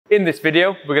In this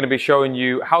video, we're going to be showing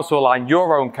you how to align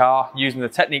your own car using the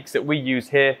techniques that we use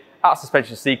here at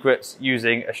Suspension Secrets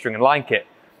using a string and line kit.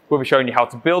 We'll be showing you how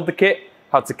to build the kit,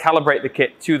 how to calibrate the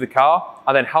kit to the car,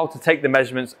 and then how to take the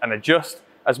measurements and adjust,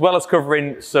 as well as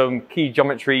covering some key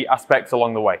geometry aspects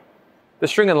along the way. The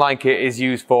string and line kit is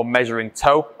used for measuring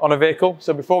toe on a vehicle.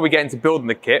 So before we get into building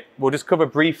the kit, we'll just cover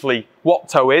briefly what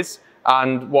toe is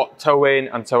and what toe in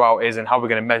and toe out is and how we're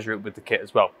going to measure it with the kit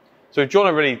as well. So we've drawn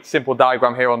a really simple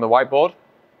diagram here on the whiteboard.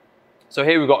 So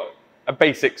here we've got a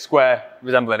basic square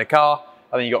resembling a car,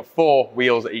 and then you've got 4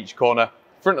 wheels at each corner,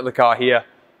 front of the car here,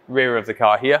 rear of the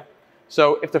car here.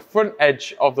 So if the front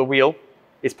edge of the wheel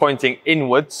is pointing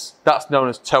inwards, that's known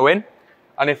as toe in.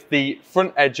 And if the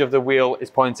front edge of the wheel is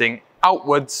pointing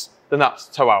outwards, then that's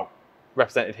toe out,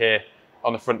 represented here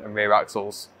on the front and rear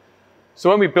axles. So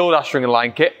when we build our string and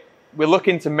line kit, we're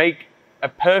looking to make a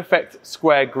perfect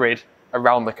square grid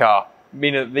around the car,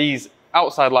 meaning that these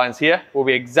outside lines here will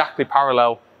be exactly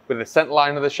parallel with the center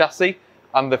line of the chassis,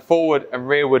 and the forward and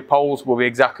rearward poles will be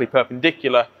exactly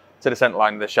perpendicular to the center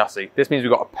line of the chassis. This means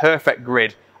we've got a perfect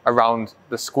grid around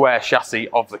the square chassis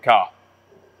of the car.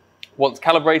 Once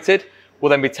calibrated, we'll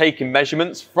then be taking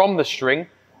measurements from the string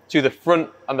to the front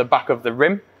and the back of the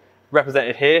rim,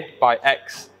 represented here by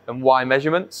X and Y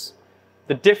measurements.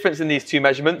 The difference in these two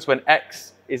measurements, when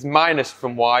X is minus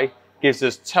from Y, gives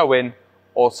us toe in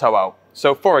or toe out.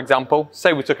 So for example,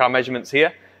 say we took our measurements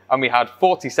here and we had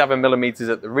 47 millimeters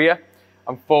at the rear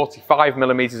and 45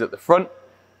 millimeters at the front.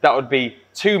 That would be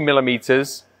 2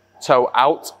 millimeters toe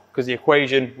out, because the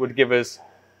equation would give us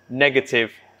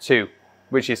 -2,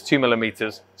 which is 2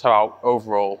 millimeters toe out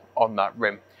overall on that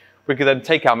rim. We could then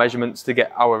take our measurements to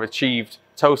get our achieved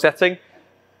toe setting,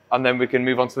 and then we can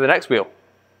move on to the next wheel.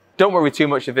 Don't worry too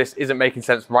much if this isn't making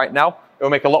sense right now. It will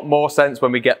make a lot more sense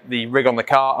when we get the rig on the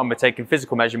car and we're taking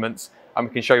physical measurements, and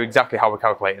we can show you exactly how we're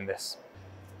calculating this.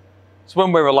 So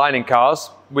when we're aligning cars,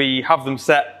 we have them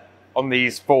set on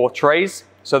these 4 trays.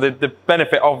 So the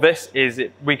benefit of this is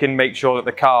we can make sure that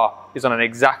the car is on an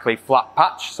exactly flat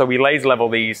patch. So we laser level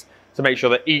these to make sure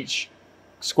that each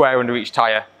square under each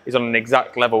tyre is on an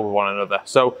exact level with one another.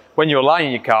 So when you're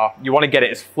aligning your car, you want to get it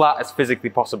as flat as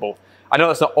physically possible. I know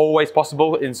that's not always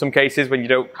possible in some cases when you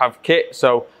don't have kit,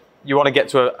 so you want to get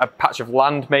to a patch of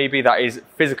land maybe that is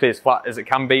physically as flat as it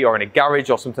can be, or in a garage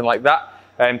or something like that,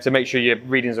 to make sure your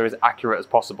readings are as accurate as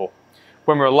possible.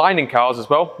 When we're aligning cars as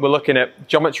well, we're looking at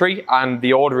geometry and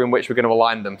the order in which we're going to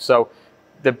align them. So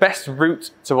the best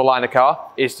route to align a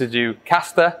car is to do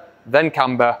caster, then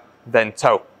camber, then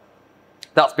toe.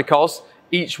 That's because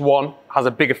each one has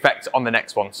a big effect on the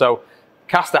next one. So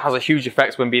caster has a huge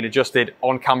effect when being adjusted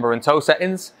on camber and toe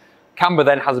settings. Camber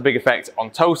then has a big effect on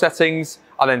toe settings,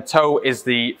 and then toe is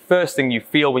the first thing you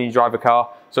feel when you drive a car,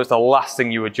 so it's the last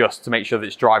thing you adjust to make sure that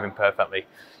it's driving perfectly.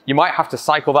 You might have to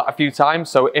cycle that a few times,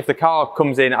 so if the car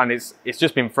comes in and it's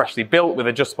just been freshly built with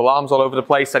adjustable arms all over the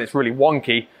place and it's really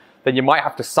wonky, then you might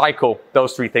have to cycle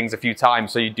those 3 things a few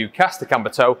times. So you do caster, camber,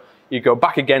 toe, you go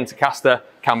back again to caster,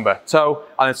 camber, toe,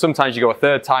 and then sometimes you go a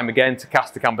 3rd time again to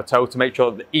caster, camber, toe to make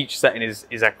sure that each setting is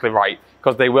exactly right,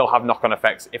 because they will have knock-on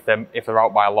effects if they're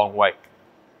out by a long way.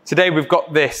 Today we've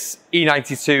got this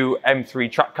E92 M3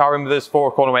 track car in with us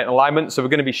for corner weight and alignment, so we're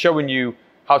going to be showing you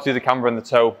how to do the camber and the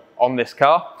toe on this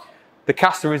car. The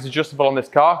caster is adjustable on this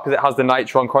car because it has the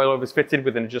Nitron coilovers fitted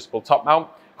with an adjustable top mount.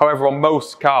 However, on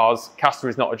most cars, caster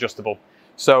is not adjustable.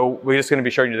 So we're just going to be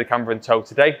showing you the camber and toe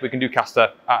today. We can do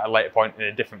caster at a later point in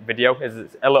a different video, as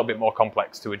it's a little bit more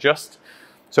complex to adjust.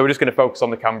 So we're just going to focus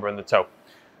on the camber and the toe.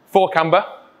 For camber,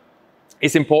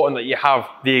 it's important that you have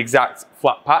the exact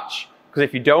flat patch, because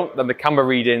if you don't, then the camber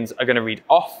readings are going to read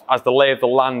off as the lay of the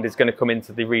land is going to come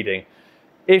into the reading.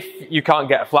 If you can't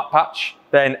get a flat patch,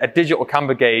 then a digital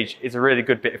camber gauge is a really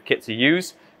good bit of kit to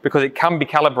use, because it can be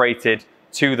calibrated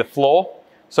to the floor.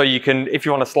 So you can, if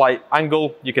you want a slight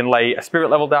angle, you can lay a spirit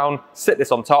level down, sit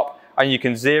this on top, and you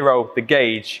can zero the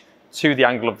gauge to the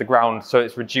angle of the ground, so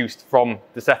it's reduced from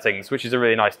the settings, which is a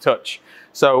really nice touch.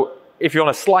 So if you're on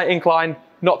a slight incline,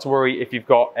 not to worry if you've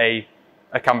got a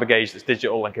camber gauge that's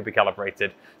digital and can be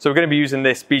calibrated. So we're going to be using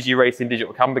this BG Racing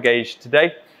digital camber gauge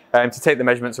today to take the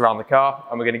measurements around the car,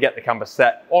 and we're going to get the camber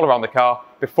set all around the car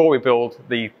before we build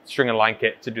the string and line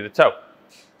kit to do the toe.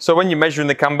 So when you're measuring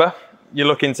the camber, you're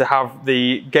looking to have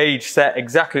the gauge set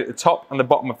exactly at the top and the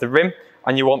bottom of the rim,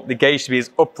 and you want the gauge to be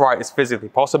as upright as physically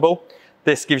possible.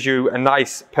 This gives you a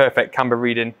nice, perfect camber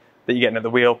reading that you're getting at the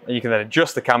wheel, and you can then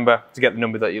adjust the camber to get the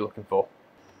number that you're looking for.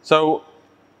 So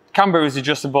camber is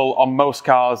adjustable on most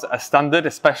cars as standard,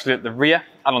 especially at the rear,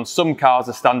 and on some cars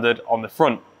as standard on the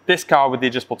front. This car with the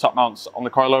adjustable top mounts on the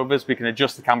coilovers, we can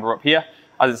adjust the camber up here,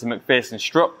 as it's a McPherson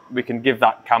strut, we can give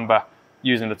that camber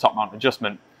using the top mount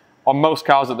adjustment. On most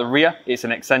cars at the rear, it's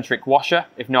an eccentric washer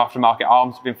if no aftermarket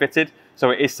arms have been fitted, so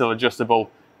it is still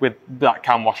adjustable with that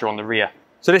cam washer on the rear.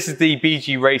 So this is the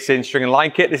BG Racing string and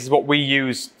line kit. This is what we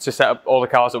use to set up all the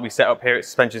cars that we set up here at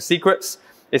Suspension Secrets.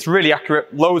 It's really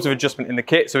accurate, loads of adjustment in the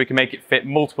kit, so we can make it fit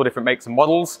multiple different makes and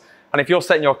models. And if you're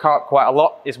setting your car up quite a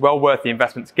lot, it's well worth the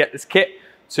investment to get this kit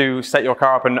to set your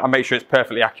car up and make sure it's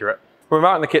perfectly accurate. When we're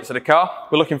mounting the kit to the car,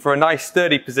 we're looking for a nice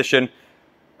sturdy position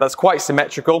that's quite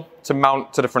symmetrical to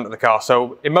mount to the front of the car.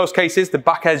 So in most cases, the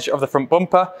back edge of the front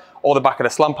bumper or the back of the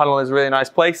slam panel is a really nice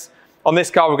place. On this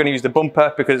car, we're going to use the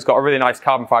bumper because it's got a really nice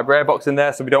carbon fibre airbox in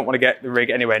there, so we don't want to get the rig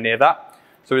anywhere near that.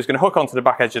 So we're just going to hook onto the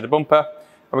back edge of the bumper,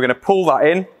 and we're going to pull that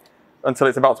in until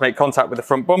it's about to make contact with the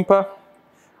front bumper.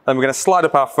 And we're going to slide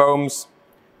up our foams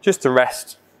just to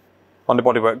rest on the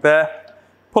bodywork there,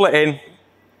 pull it in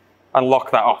and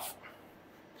lock that off.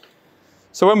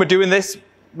 So when we're doing this,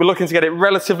 we're looking to get it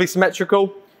relatively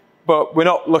symmetrical, but we're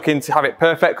not looking to have it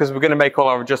perfect because we're going to make all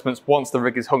our adjustments once the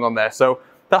rig is hung on there. So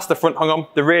that's the front hung on.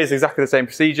 The rear is exactly the same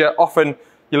procedure. Often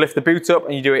you lift the boot up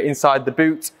and you do it inside the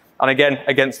boot, and again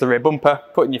against the rear bumper,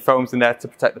 putting your foams in there to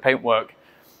protect the paintwork.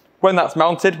 When that's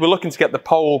mounted, we're looking to get the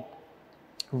pole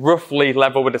roughly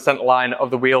level with the centre line of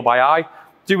the wheel by eye.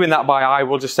 Doing that by eye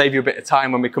will just save you a bit of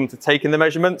time when we come to taking the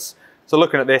measurements. So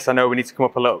looking at this, I know we need to come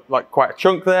up a little, like quite a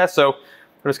chunk there. So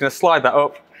we're just going to slide that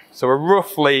up. So we're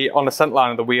roughly on the centre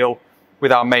line of the wheel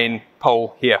with our main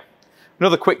pole here.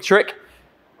 Another quick trick,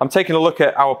 I'm taking a look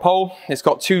at our pole. It's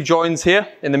got two joins here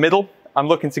in the middle. I'm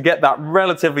looking to get that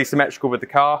relatively symmetrical with the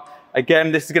car.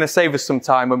 Again, this is going to save us some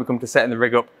time when we come to setting the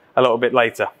rig up a little bit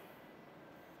later.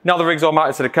 Now the rig's all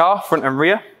mounted to the car, front and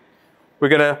rear. We're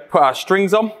going to put our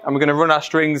strings on and we're going to run our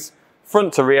strings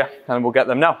front to rear, and we'll get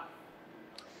them now.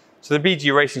 So the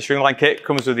BG Racing string line kit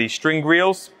comes with these string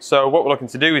reels. So what we're looking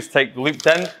to do is take the looped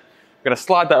end, we're going to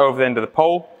slide that over the end of the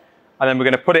pole, and then we're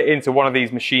going to put it into one of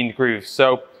these machined grooves.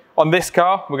 So on this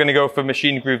car, we're going to go for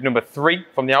machine groove number 3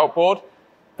 from the outboard.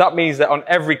 That means that on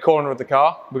every corner of the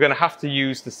car, we're going to have to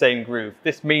use the same groove.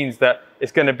 This means that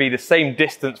it's going to be the same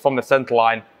distance from the center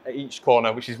line at each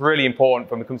corner, which is really important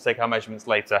when we come to take our measurements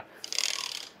later.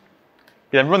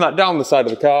 You then run that down the side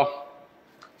of the car,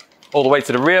 all the way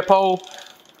to the rear pole,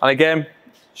 and again,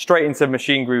 straight into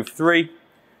machine groove 3,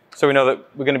 so we know that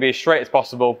we're going to be as straight as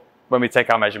possible when we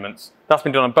take our measurements. That's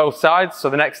been done on both sides, so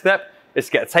the next step is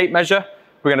to get a tape measure.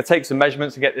 We're going to take some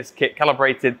measurements and get this kit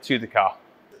calibrated to the car.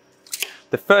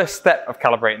 The first step of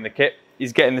calibrating the kit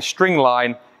is getting the string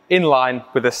line in line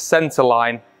with the center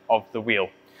line of the wheel.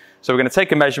 So we're going to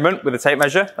take a measurement with a tape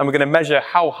measure, and we're going to measure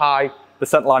how high the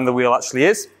center line of the wheel actually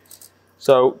is.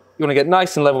 So you want to get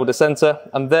nice and level with the center,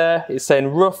 and there it's saying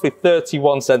roughly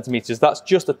 31 centimeters. That's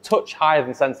just a touch higher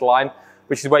than center line,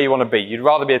 which is where you want to be. You'd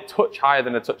rather be a touch higher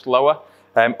than a touch lower,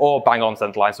 or bang on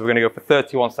center line. So we're going to go for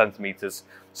 31 centimeters.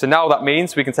 So now that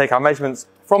means we can take our measurements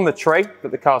from the tray that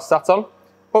the car's sat on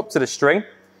up to the string,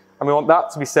 and we want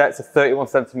that to be set to 31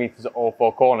 centimeters at all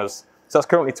 4 corners. So that's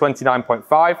currently 29.5.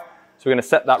 So we're going to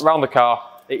set that round the car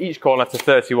at each corner to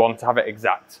 31 to have it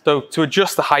exact. So to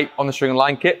adjust the height on the string and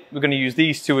line kit, we're going to use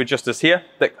these two adjusters here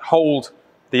that hold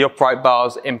the upright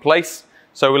bars in place.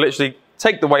 So we'll literally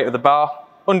take the weight of the bar,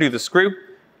 undo the screw,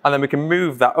 and then we can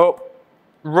move that up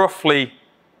roughly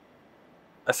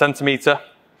a centimeter,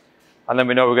 and then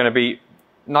we know we're going to be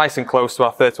nice and close to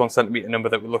our 31 centimeter number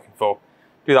that we're looking for.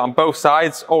 Do that on both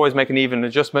sides, always make an even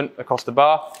adjustment across the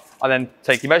bar, and then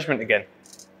take your measurement again.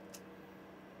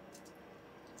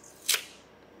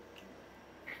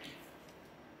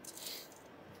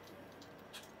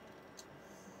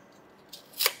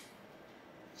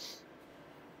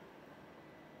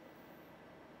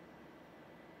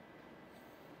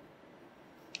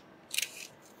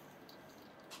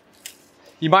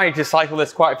 You might need to cycle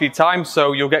this quite a few times,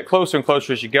 so you'll get closer and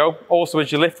closer as you go. Also,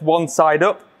 as you lift one side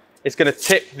up, it's going to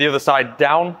tip the other side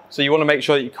down. So you want to make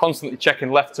sure that you're constantly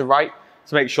checking left to right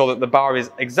to make sure that the bar is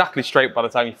exactly straight by the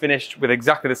time you finished, with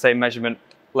exactly the same measurement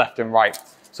left and right.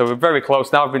 So we're very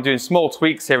close now. I've been doing small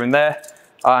tweaks here and there,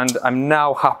 and I'm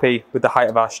now happy with the height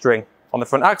of our string on the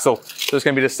front axle. So it's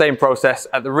going to be the same process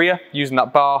at the rear, using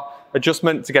that bar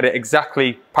adjustment to get it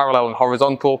exactly parallel and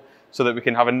horizontal, so that we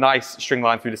can have a nice string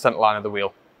line through the center line of the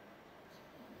wheel.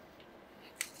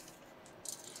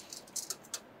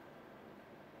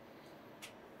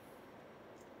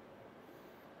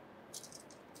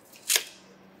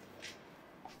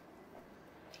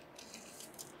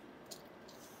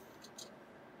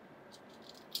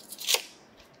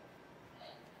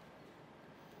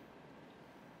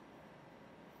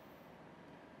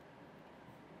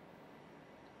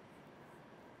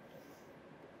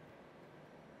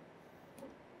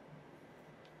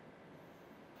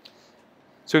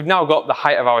 So we've now got the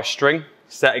height of our string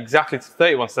set exactly to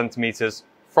 31 centimeters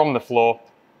from the floor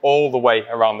all the way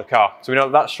around the car. So we know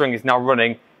that string is now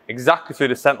running exactly through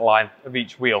the center line of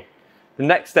each wheel. The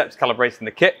next step to calibrating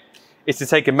the kit is to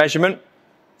take a measurement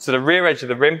to the rear edge of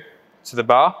the rim to the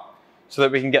bar so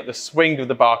that we can get the swing of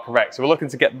the bar correct. So we're looking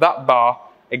to get that bar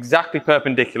exactly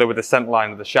perpendicular with the center line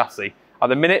of the chassis. At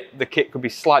the minute, the kit could be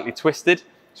slightly twisted,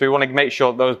 so we want to make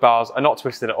sure that those bars are not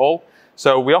twisted at all.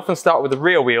 So we often start with the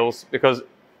rear wheels because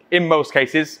in most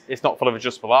cases, it's not full of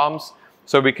adjustable arms.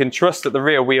 So we can trust that the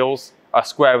rear wheels are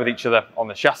square with each other on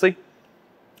the chassis.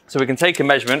 So we can take a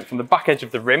measurement from the back edge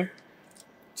of the rim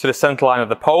to the center line of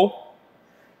the pole.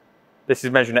 This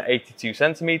is measuring at 82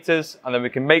 centimeters, and then we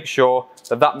can make sure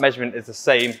that that measurement is the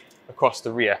same across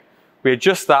the rear. We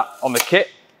adjust that on the kit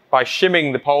by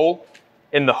shimming the pole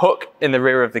in the hook in the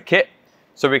rear of the kit,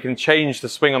 so we can change the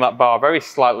swing on that bar very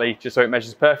slightly just so it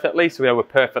measures perfectly, so we know we're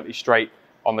perfectly straight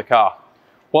on the car.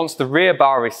 Once the rear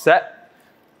bar is set,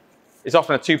 it's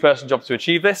often a two-person job to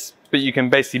achieve this, but you can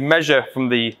basically measure from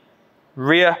the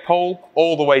rear pole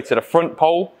all the way to the front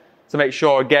pole to make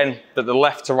sure again that the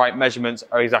left to right measurements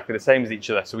are exactly the same as each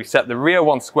other. So we set the rear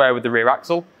one square with the rear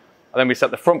axle, and then we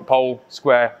set the front pole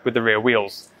square with the rear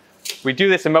wheels. We do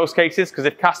this in most cases because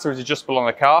if caster is adjustable on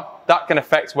the car, that can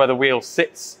affect where the wheel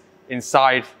sits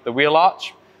inside the wheel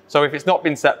arch. So if it's not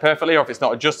been set perfectly or if it's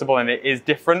not adjustable and it is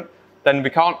different, then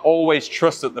we can't always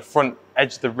trust that the front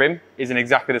edge of the rim is in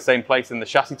exactly the same place in the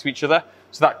chassis to each other.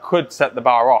 So that could set the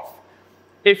bar off.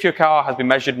 If your car has been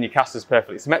measured and your caster is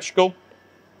perfectly symmetrical,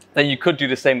 then you could do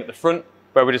the same at the front,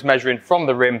 where we're just measuring from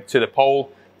the rim to the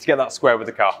pole to get that square with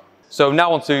the car. So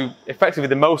now on to effectively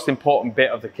the most important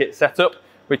bit of the kit setup,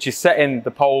 which is setting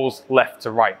the poles left to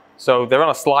right. So they're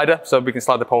on a slider, so we can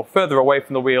slide the pole further away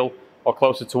from the wheel or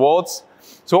closer towards.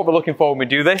 So what we're looking for when we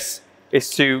do this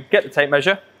is to get the tape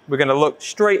measure. We're going to look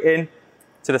straight in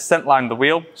to the center line of the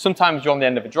wheel. Sometimes you're on the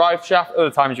end of a drive shaft,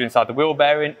 other times you're inside the wheel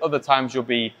bearing, other times you'll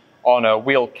be on a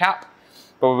wheel cap.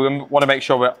 But we want to make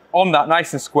sure we're on that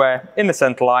nice and square in the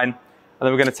center line, and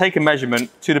then we're going to take a measurement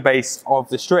to the base of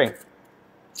the string.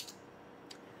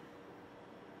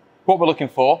 What we're looking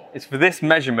for is for this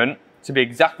measurement to be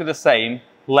exactly the same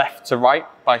left to right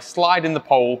by sliding the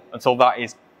pole until that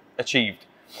is achieved.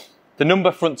 The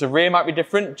number front to rear might be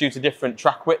different due to different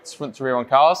track widths front to rear on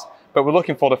cars, but we're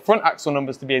looking for the front axle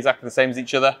numbers to be exactly the same as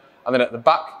each other, and then at the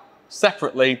back,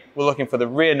 separately, we're looking for the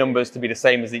rear numbers to be the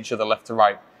same as each other left to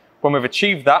right. When we've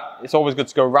achieved that, it's always good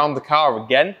to go around the car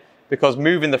again, because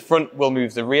moving the front will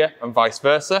move the rear and vice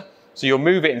versa. So you'll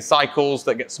move it in cycles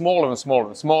that get smaller and smaller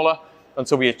and smaller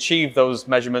until we achieve those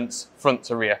measurements front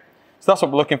to rear. So that's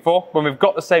what we're looking for. When we've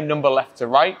got the same number left to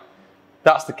right,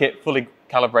 that's the kit fully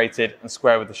calibrated and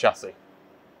square with the chassis.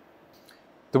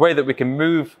 The way that we can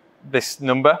move this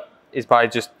number is by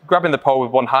just grabbing the pole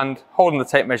with one hand, holding the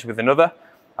tape measure with another,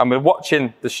 and we're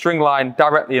watching the string line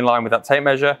directly in line with that tape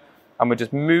measure, and we're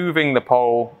just moving the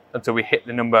pole until we hit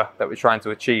the number that we're trying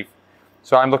to achieve.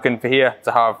 So I'm looking for here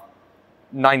to have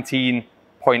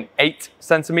 19.8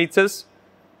 centimeters.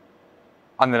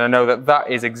 And then I know that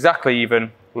that is exactly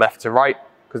even left to right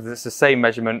because it's the same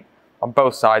measurement on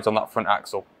both sides on that front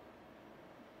axle.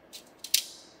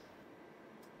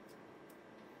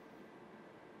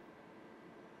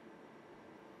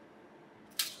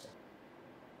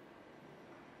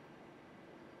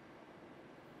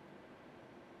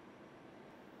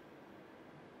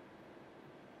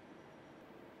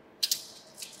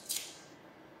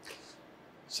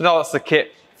 So now that's the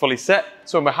kit fully set.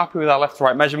 So when we're happy with our left to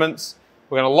right measurements,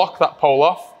 we're going to lock that pole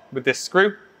off with this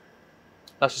screw.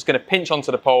 That's just going to pinch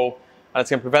onto the pole, and it's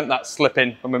going to prevent that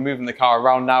slipping when we're moving the car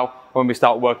around now, and when we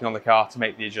start working on the car to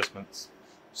make the adjustments.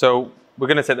 So we're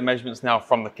going to take the measurements now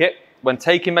from the kit. When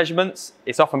taking measurements,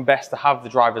 it's often best to have the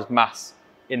driver's mass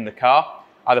in the car.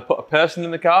 Either put a person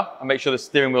in the car and make sure the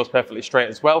steering wheel is perfectly straight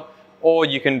as well, or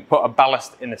you can put a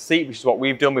ballast in the seat, which is what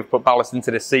we've done. We've put ballast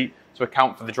into the seat to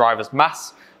account for the driver's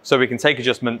mass, so we can take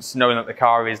adjustments knowing that the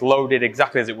car is loaded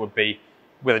exactly as it would be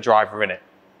with a driver in it.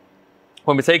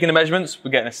 When we're taking the measurements,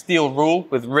 we're getting a steel rule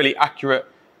with really accurate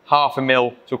 0.5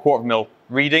 mil to 1/4 mil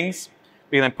readings.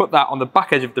 We can then put that on the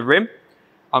back edge of the rim,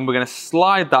 and we're going to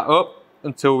slide that up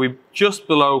until we're just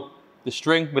below the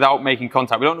string without making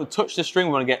contact. We don't want to touch the string,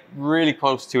 we want to get really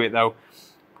close to it though,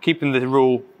 keeping the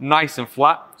rule nice and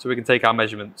flat so we can take our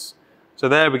measurements. So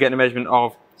there we're getting a measurement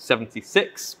of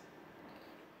 76,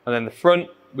 and then the front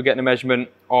we're getting a measurement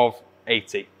of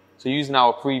 80. So using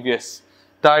our previous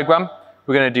diagram,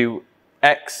 we're going to do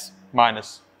X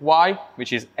minus Y,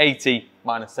 which is 80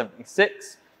 minus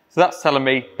 76. So that's telling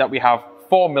me that we have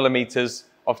 4 millimeters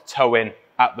of toe in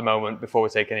at the moment before we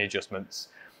take any adjustments.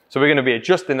 So we're going to be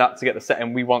adjusting that to get the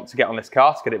setting we want to get on this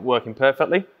car to get it working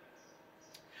perfectly.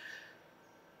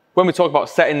 When we talk about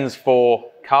settings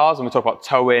for cars and we talk about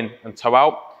tow in and tow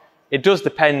out, it does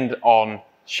depend on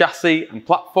chassis and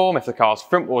platform, if the car's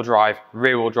front wheel drive,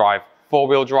 rear wheel drive, four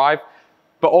wheel drive,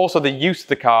 but also the use of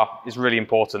the car is really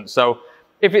important. So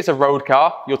if it's a road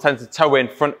car, you'll tend to tow in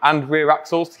front and rear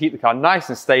axles to keep the car nice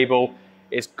and stable.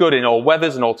 It's good in all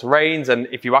weathers and all terrains, and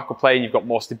if you aquaplane, you've got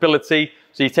more stability,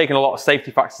 so you're taking a lot of safety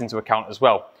factors into account as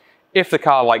well. If the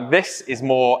car like this is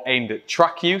more aimed at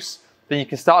track use, then you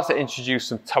can start to introduce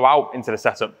some tow out into the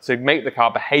setup to make the car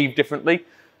behave differently.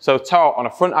 So tow out on a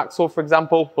front axle, for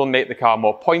example, will make the car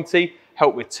more pointy,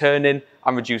 help with turning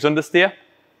and reduce understeer.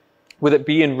 With it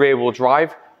being rear wheel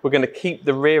drive, we're going to keep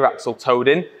the rear axle towed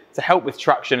in to help with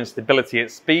traction and stability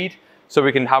at speed. So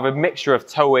we can have a mixture of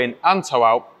tow in and tow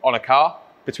out on a car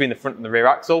between the front and the rear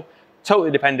axle,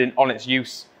 totally dependent on its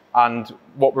use and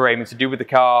what we're aiming to do with the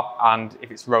car and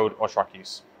if it's road or track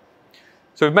use.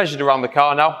 So we've measured around the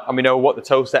car now and we know what the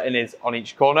tow setting is on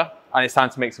each corner, and it's time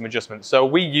to make some adjustments. So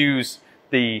we use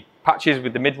the patches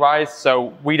with the mid-rise,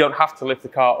 so we don't have to lift the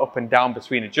car up and down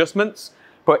between adjustments.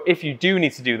 But if you do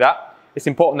need to do that, it's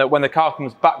important that when the car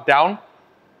comes back down,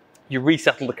 you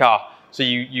resettle the car. So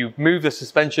you move the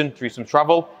suspension through some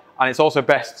travel, and it's also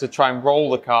best to try and roll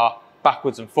the car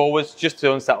backwards and forwards just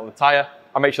to unsettle the tyre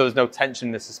and make sure there's no tension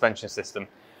in the suspension system.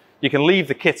 You can leave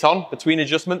the kit on between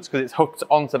adjustments because it's hooked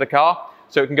onto the car,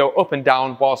 so it can go up and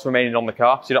down whilst remaining on the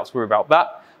car, so you don't have to worry about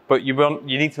that. But you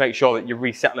need to make sure that you're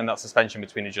resettling that suspension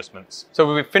between adjustments.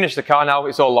 So we've finished the car now,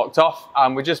 it's all locked off,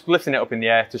 and we're just lifting it up in the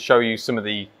air to show you some of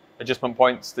the adjustment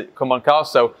points that come on cars.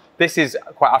 So this is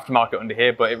quite aftermarket under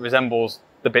here, but it resembles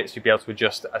the bits you'd be able to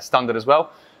adjust as standard as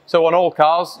well. So on all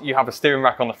cars, you have a steering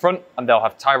rack on the front and they'll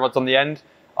have tie rods on the end,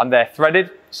 and they're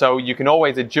threaded. So you can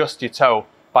always adjust your tow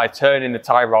by turning the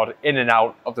tie rod in and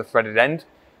out of the threaded end.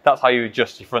 That's how you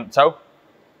adjust your front tow.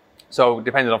 So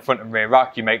depending on front and rear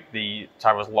rack, you make the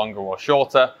tie rods longer or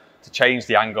shorter to change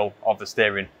the angle of the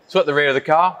steering. So at the rear of the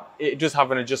car, it does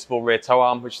have an adjustable rear tow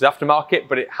arm, which is aftermarket,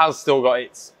 but it has still got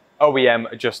its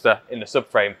OEM adjuster in the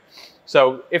subframe.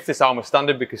 So if this arm was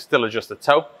standard, we could still adjust the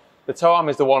tow. The tow arm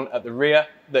is the one at the rear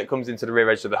that comes into the rear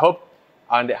edge of the hub,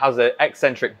 and it has an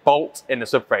eccentric bolt in the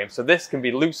subframe. So this can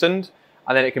be loosened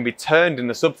and then it can be turned in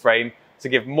the subframe to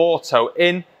give more tow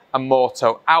in and more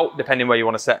tow out, depending where you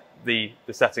want to set the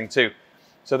setting to.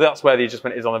 So that's where the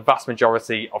adjustment is on the vast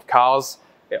majority of cars.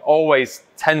 It always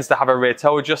tends to have a rear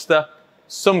tow adjuster.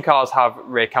 Some cars have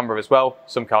rear camber as well,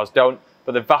 some cars don't,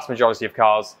 but the vast majority of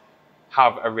cars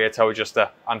have a rear tow adjuster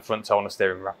and front tow on a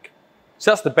steering rack.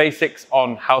 So that's the basics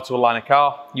on how to align a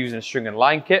car using a string and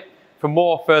line kit. For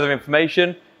more further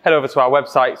information, head over to our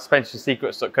website,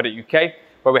 suspensionsecrets.co.uk,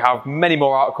 where we have many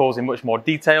more articles in much more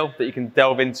detail that you can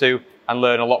delve into and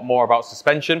learn a lot more about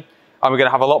suspension. And we're going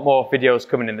to have a lot more videos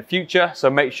coming in the future, so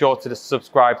make sure to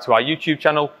subscribe to our YouTube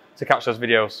channel to catch those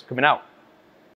videos coming out.